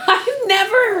 Oh, I've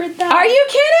never heard that. Are you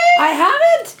kidding? I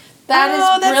haven't.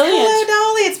 That's brilliant. Hello,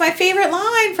 Dolly. It's my favorite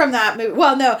line from that movie.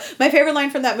 Well, no, my favorite line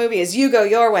from that movie is "You go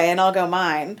your way and I'll go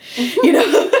mine."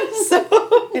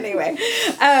 So anyway,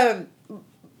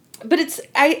 but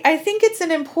I think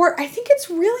it's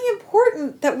really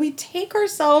important that we take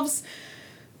ourselves,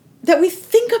 that we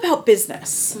think about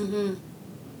business, and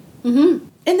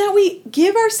that we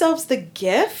give ourselves the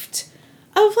gift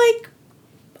of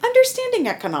understanding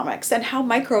economics and how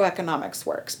microeconomics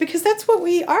works, because that's what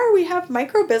we are. We have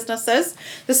micro businesses.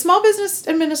 The Small Business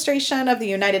Administration of the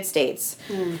United States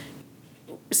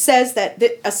says that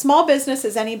a small business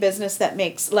is any business that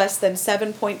makes less than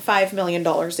 $7.5 million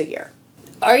a year.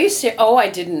 Are you serious? Oh, I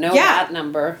didn't know that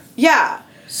number. Yeah.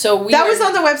 So that was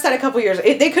on the website a couple years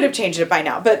ago. They could have changed it by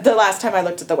now, but the last time I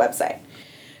looked at the website.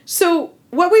 So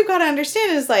what we've got to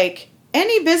understand is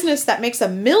any business that makes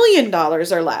 $1 million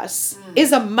or less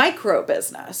is a micro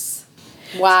business.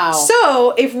 Wow.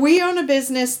 So if we own a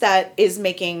business that is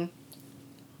making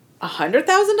 $100,000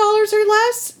 or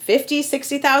less,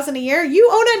 $50,000, $60,000 a year, you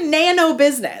own a nano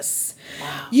business.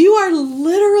 Wow. You are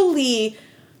literally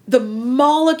the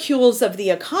molecules of the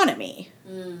economy.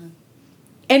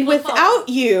 And without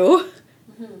you,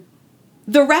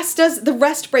 the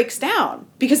rest breaks down,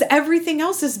 because everything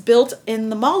else is built in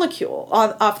the molecule,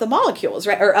 off the molecules,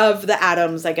 right? Or of the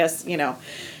atoms, I guess,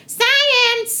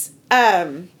 Science!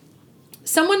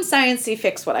 Someone sciencey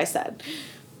fix what I said.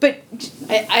 But do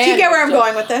you get where I'm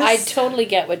going with this? I totally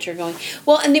get what you're going.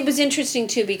 Well, and it was interesting,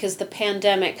 too, because the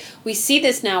pandemic, we see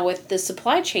this now with the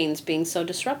supply chains being so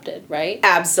disrupted, right?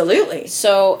 Absolutely.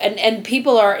 So, and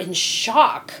people are in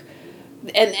shock.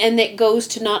 And it goes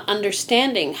to not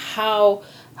understanding how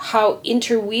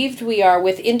interweaved we are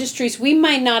with industries we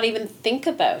might not even think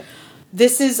about.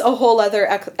 This is a whole other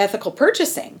ethical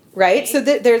purchasing, right? So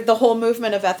there's the whole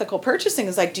movement of ethical purchasing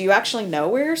is do you actually know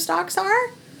where your stocks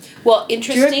are? Well,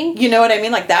 interesting. You know what I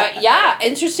mean? Like that? Yeah,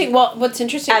 interesting. Well, what's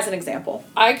interesting... As an example.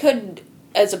 I could,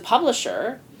 as a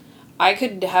publisher, I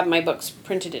could have my books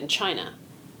printed in China.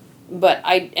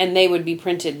 And they would be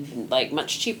printed,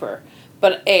 much cheaper.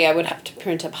 But I would have to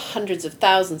print up hundreds of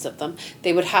thousands of them.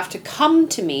 They would have to come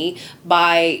to me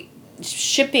by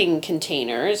shipping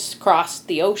containers across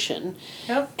the ocean.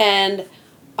 Yep. And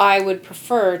I would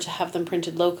prefer to have them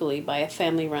printed locally by a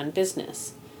family-run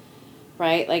business.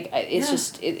 Right? It's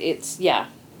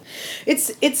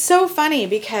so funny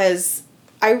because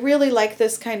I really like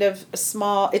this kind of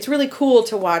it's really cool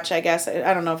to watch, I guess.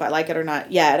 I don't know if I like it or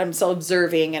not yet. I'm still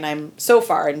observing and I'm so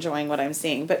far enjoying what I'm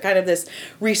seeing. But kind of this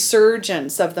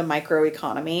resurgence of the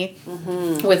microeconomy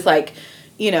with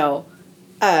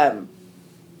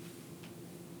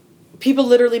people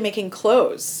literally making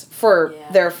clothes for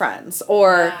their friends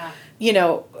or,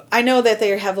 I know that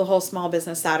they have the whole Small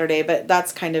Business Saturday, but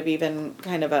that's kind of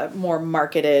a more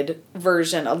marketed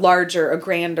version, a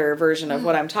grander version of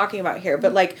what I'm talking about here.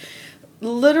 But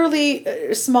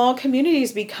literally small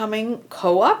communities becoming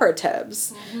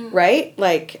cooperatives, right?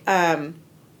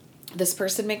 This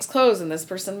person makes clothes and this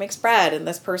person makes bread and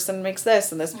this person makes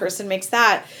this and this person makes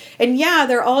that. And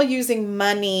they're all using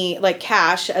money,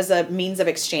 cash, as a means of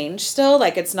exchange still.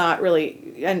 It's not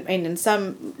really, and in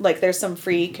some, there's some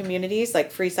free communities,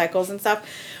 free cycles and stuff,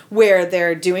 where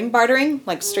they're doing bartering,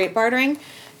 straight bartering.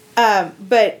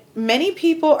 But many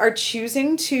people are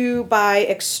choosing to buy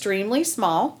extremely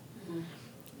small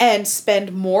and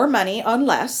spend more money on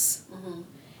less.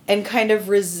 And kind of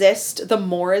resist the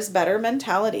more is better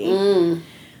mentality.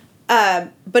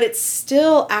 But it's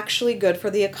still actually good for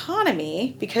the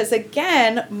economy because,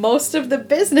 again, most of the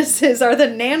businesses are the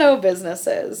nano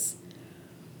businesses.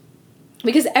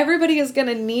 Because everybody is going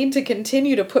to need to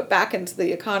continue to put back into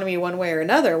the economy one way or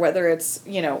another, whether it's,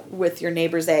 with your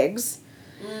neighbor's eggs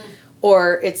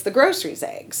or it's the grocery's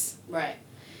eggs. Right.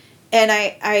 And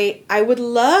I would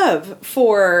love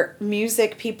for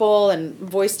music people and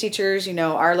voice teachers,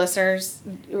 our listeners,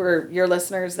 or your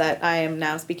listeners that I am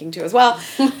now speaking to as well,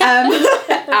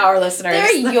 our listeners.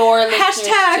 They're your listeners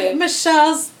 # too.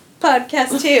 Michelle's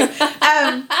podcast too.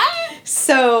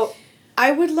 So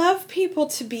I would love people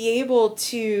to be able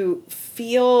to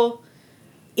feel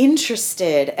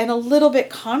interested and a little bit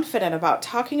confident about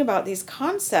talking about these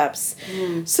concepts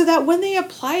so that when they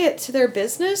apply it to their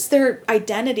business, their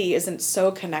identity isn't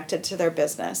so connected to their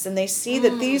business, and they see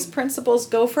that these principles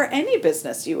go for any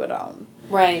business you would own.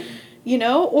 Right. You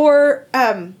know, or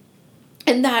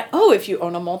and that, if you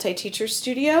own a multi-teacher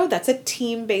studio, that's a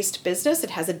team-based business. It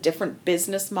has a different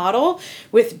business model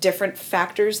with different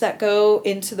factors that go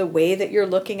into the way that you're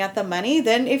looking at the money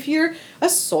than if you're a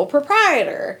sole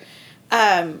proprietor.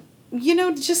 You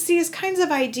know, just these kinds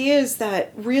of ideas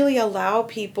that really allow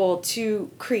people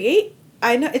to create.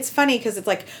 I know it's funny because it's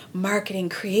like marketing,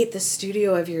 create the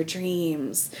studio of your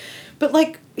dreams. But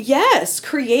like, yes,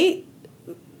 create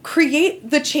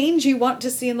the change you want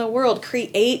to see in the world.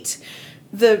 Create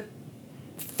the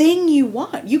thing you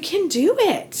want. You can do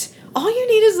it. All you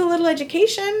need is a little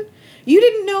education. You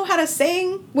didn't know how to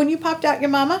sing when you popped out your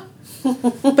mama,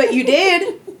 but you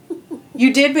did.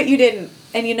 You did, but you didn't.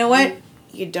 And you know what?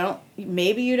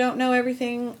 Maybe you don't know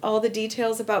everything, all the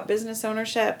details about business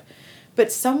ownership,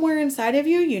 but somewhere inside of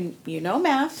you know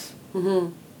math.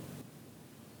 Mm-hmm.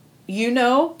 You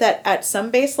know that at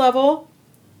some base level,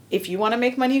 if you want to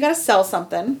make money, you got to sell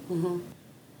something. Mm-hmm.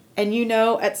 And you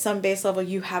know at some base level,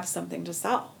 you have something to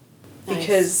sell. Nice.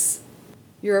 Because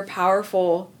you're a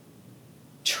powerful,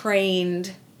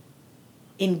 trained,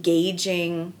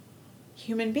 engaging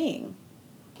human being.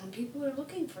 And people are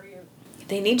looking for you.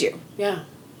 They need you. Yeah.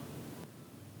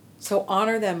 So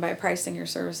honor them by pricing your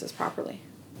services properly.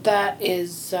 That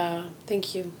is,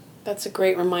 thank you. That's a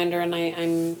great reminder, and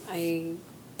I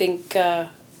think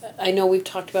I know we've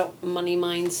talked about money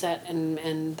mindset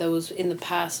and those in the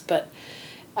past, but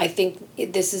I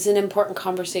think this is an important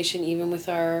conversation, even with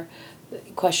our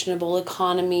questionable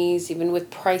economies, even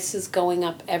with prices going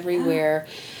up everywhere.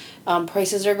 Yeah.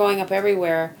 Prices are going up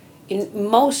everywhere in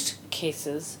most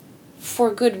cases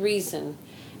for good reason.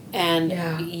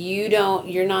 And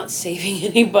you're not saving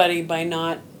anybody by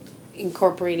not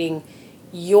incorporating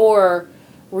your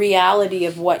reality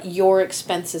of what your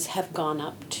expenses have gone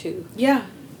up to. Yeah.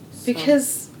 So.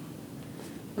 Because,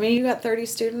 I mean, you got 30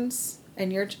 students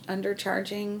and you're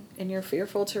undercharging and you're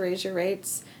fearful to raise your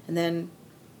rates, and then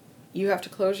you have to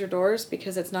close your doors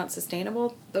because it's not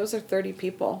sustainable. Those are 30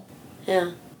 people.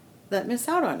 Yeah. That miss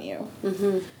out on you.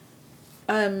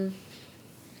 Mm-hmm.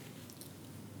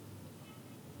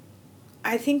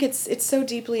 I think it's so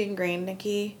deeply ingrained,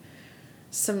 Nikki.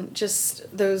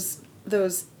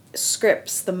 Those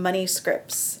scripts, the money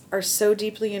scripts, are so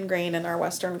deeply ingrained in our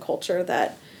Western culture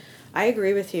that I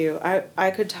agree with you.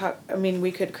 I could talk. I mean,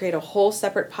 we could create a whole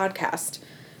separate podcast,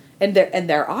 and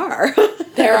there are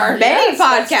many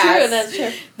podcasts that's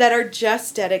true. That are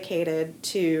just dedicated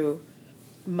to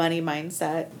money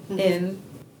mindset in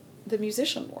the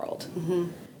musician world. Mm-hmm.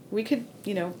 We could,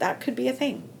 that could be a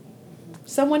thing.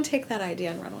 Someone take that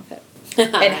idea and run with it.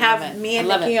 And have me and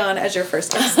Nikki on as your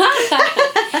first guest.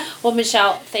 Well,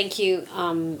 Michelle, thank you.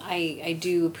 I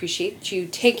do appreciate you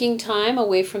taking time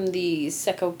away from the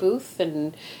Secco booth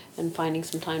and finding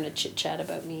some time to chit-chat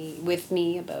with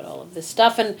me about all of this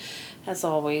stuff. And as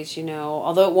always,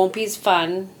 although it won't be as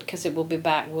fun because it will be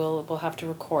back, we'll have to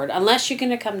record. Unless you're going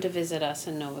to come to visit us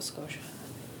in Nova Scotia.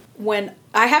 When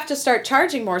I have to start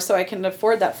charging more so I can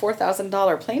afford that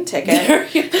 $4,000 plane ticket. There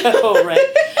you go, right.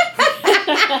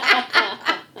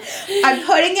 I'm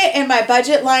putting it in my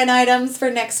budget line items for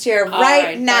next year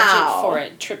right now. Budget for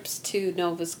it. Trips to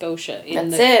Nova Scotia in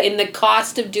the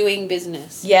cost of doing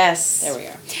business. Yes. There we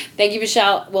are. Thank you,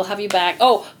 Michelle. We'll have you back.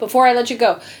 Oh, before I let you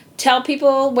go, tell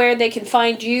people where they can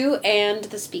find you and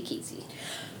the Speakeasy.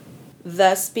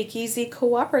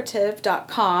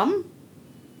 TheSpeakeasyCooperative.com.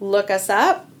 Look us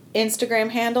up.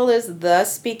 Instagram handle is The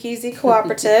Speakeasy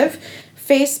Cooperative.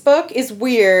 Facebook is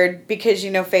weird because,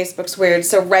 Facebook's weird.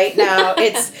 So right now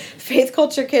it's Faith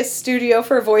Culture Kiss Studio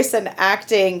for Voice and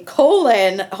Acting,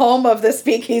 home of the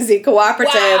Speakeasy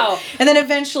Cooperative. Wow. And then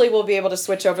eventually we'll be able to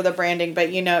switch over the branding.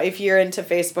 But, if you're into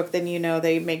Facebook, then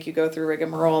they make you go through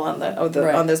rigmarole on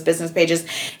on those business pages.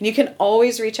 And you can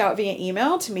always reach out via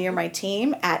email to me or my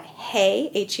team at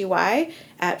HEY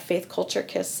at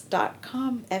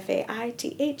faithculturekiss.com.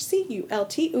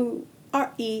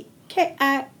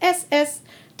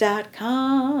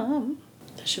 FAITHCULTUREKISS.com.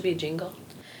 That should be a jingle.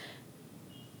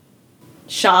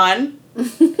 Sean,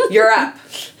 you're up.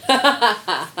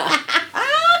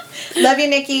 Love you,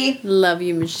 Nikki. Love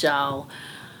you, Michelle.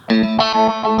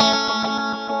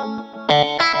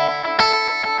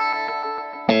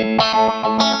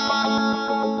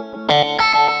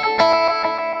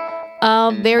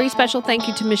 A very special thank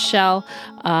you to Michelle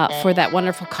for that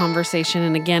wonderful conversation.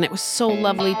 And again, it was so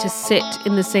lovely to sit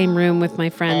in the same room with my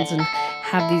friends and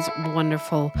have these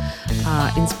wonderful,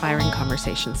 inspiring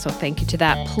conversations. So thank you to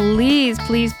that. Please,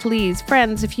 please, please,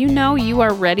 friends, if you know you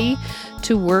are ready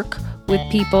to work with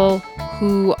people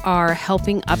who are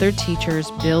helping other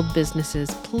teachers build businesses,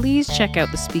 please check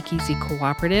out the Speakeasy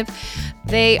Cooperative.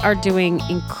 They are doing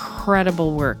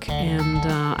incredible work, and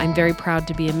I'm very proud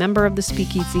to be a member of the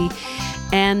Speakeasy.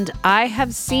 And I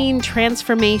have seen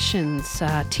transformations.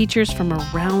 Teachers from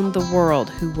around the world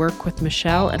who work with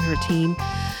Michelle and her team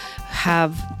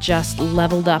have just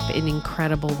leveled up in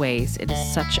incredible ways. It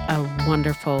is such a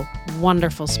wonderful,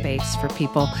 wonderful space for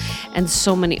people and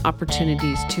so many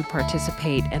opportunities to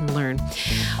participate and learn.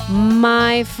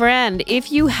 My friend,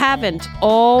 if you haven't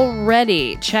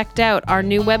already checked out our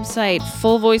new website,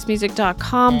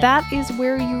 fullvoicemusic.com, that is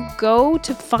where you go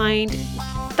to find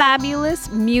fabulous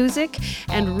music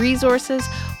and resources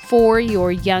for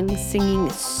your young singing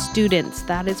students.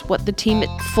 That is what the team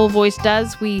at Full Voice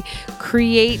does. We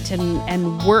create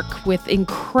and work with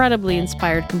incredibly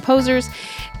inspired composers,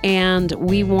 and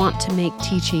we want to make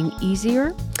teaching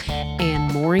easier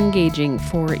and more engaging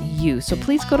for you. So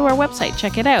please go to our website,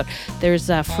 check it out. There's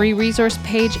a free resource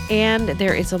page, and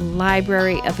there is a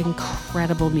library of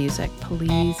incredible music.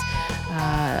 Please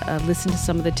listen to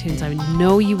some of the tunes. I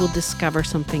know you will discover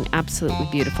something absolutely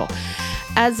beautiful.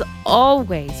 As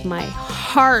always, my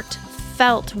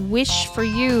heartfelt wish for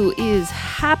you is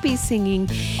happy singing,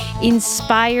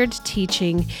 inspired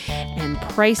teaching, and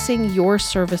pricing your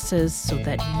services so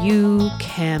that you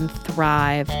can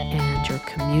thrive and your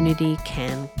community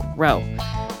can grow.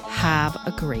 Have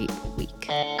a great week.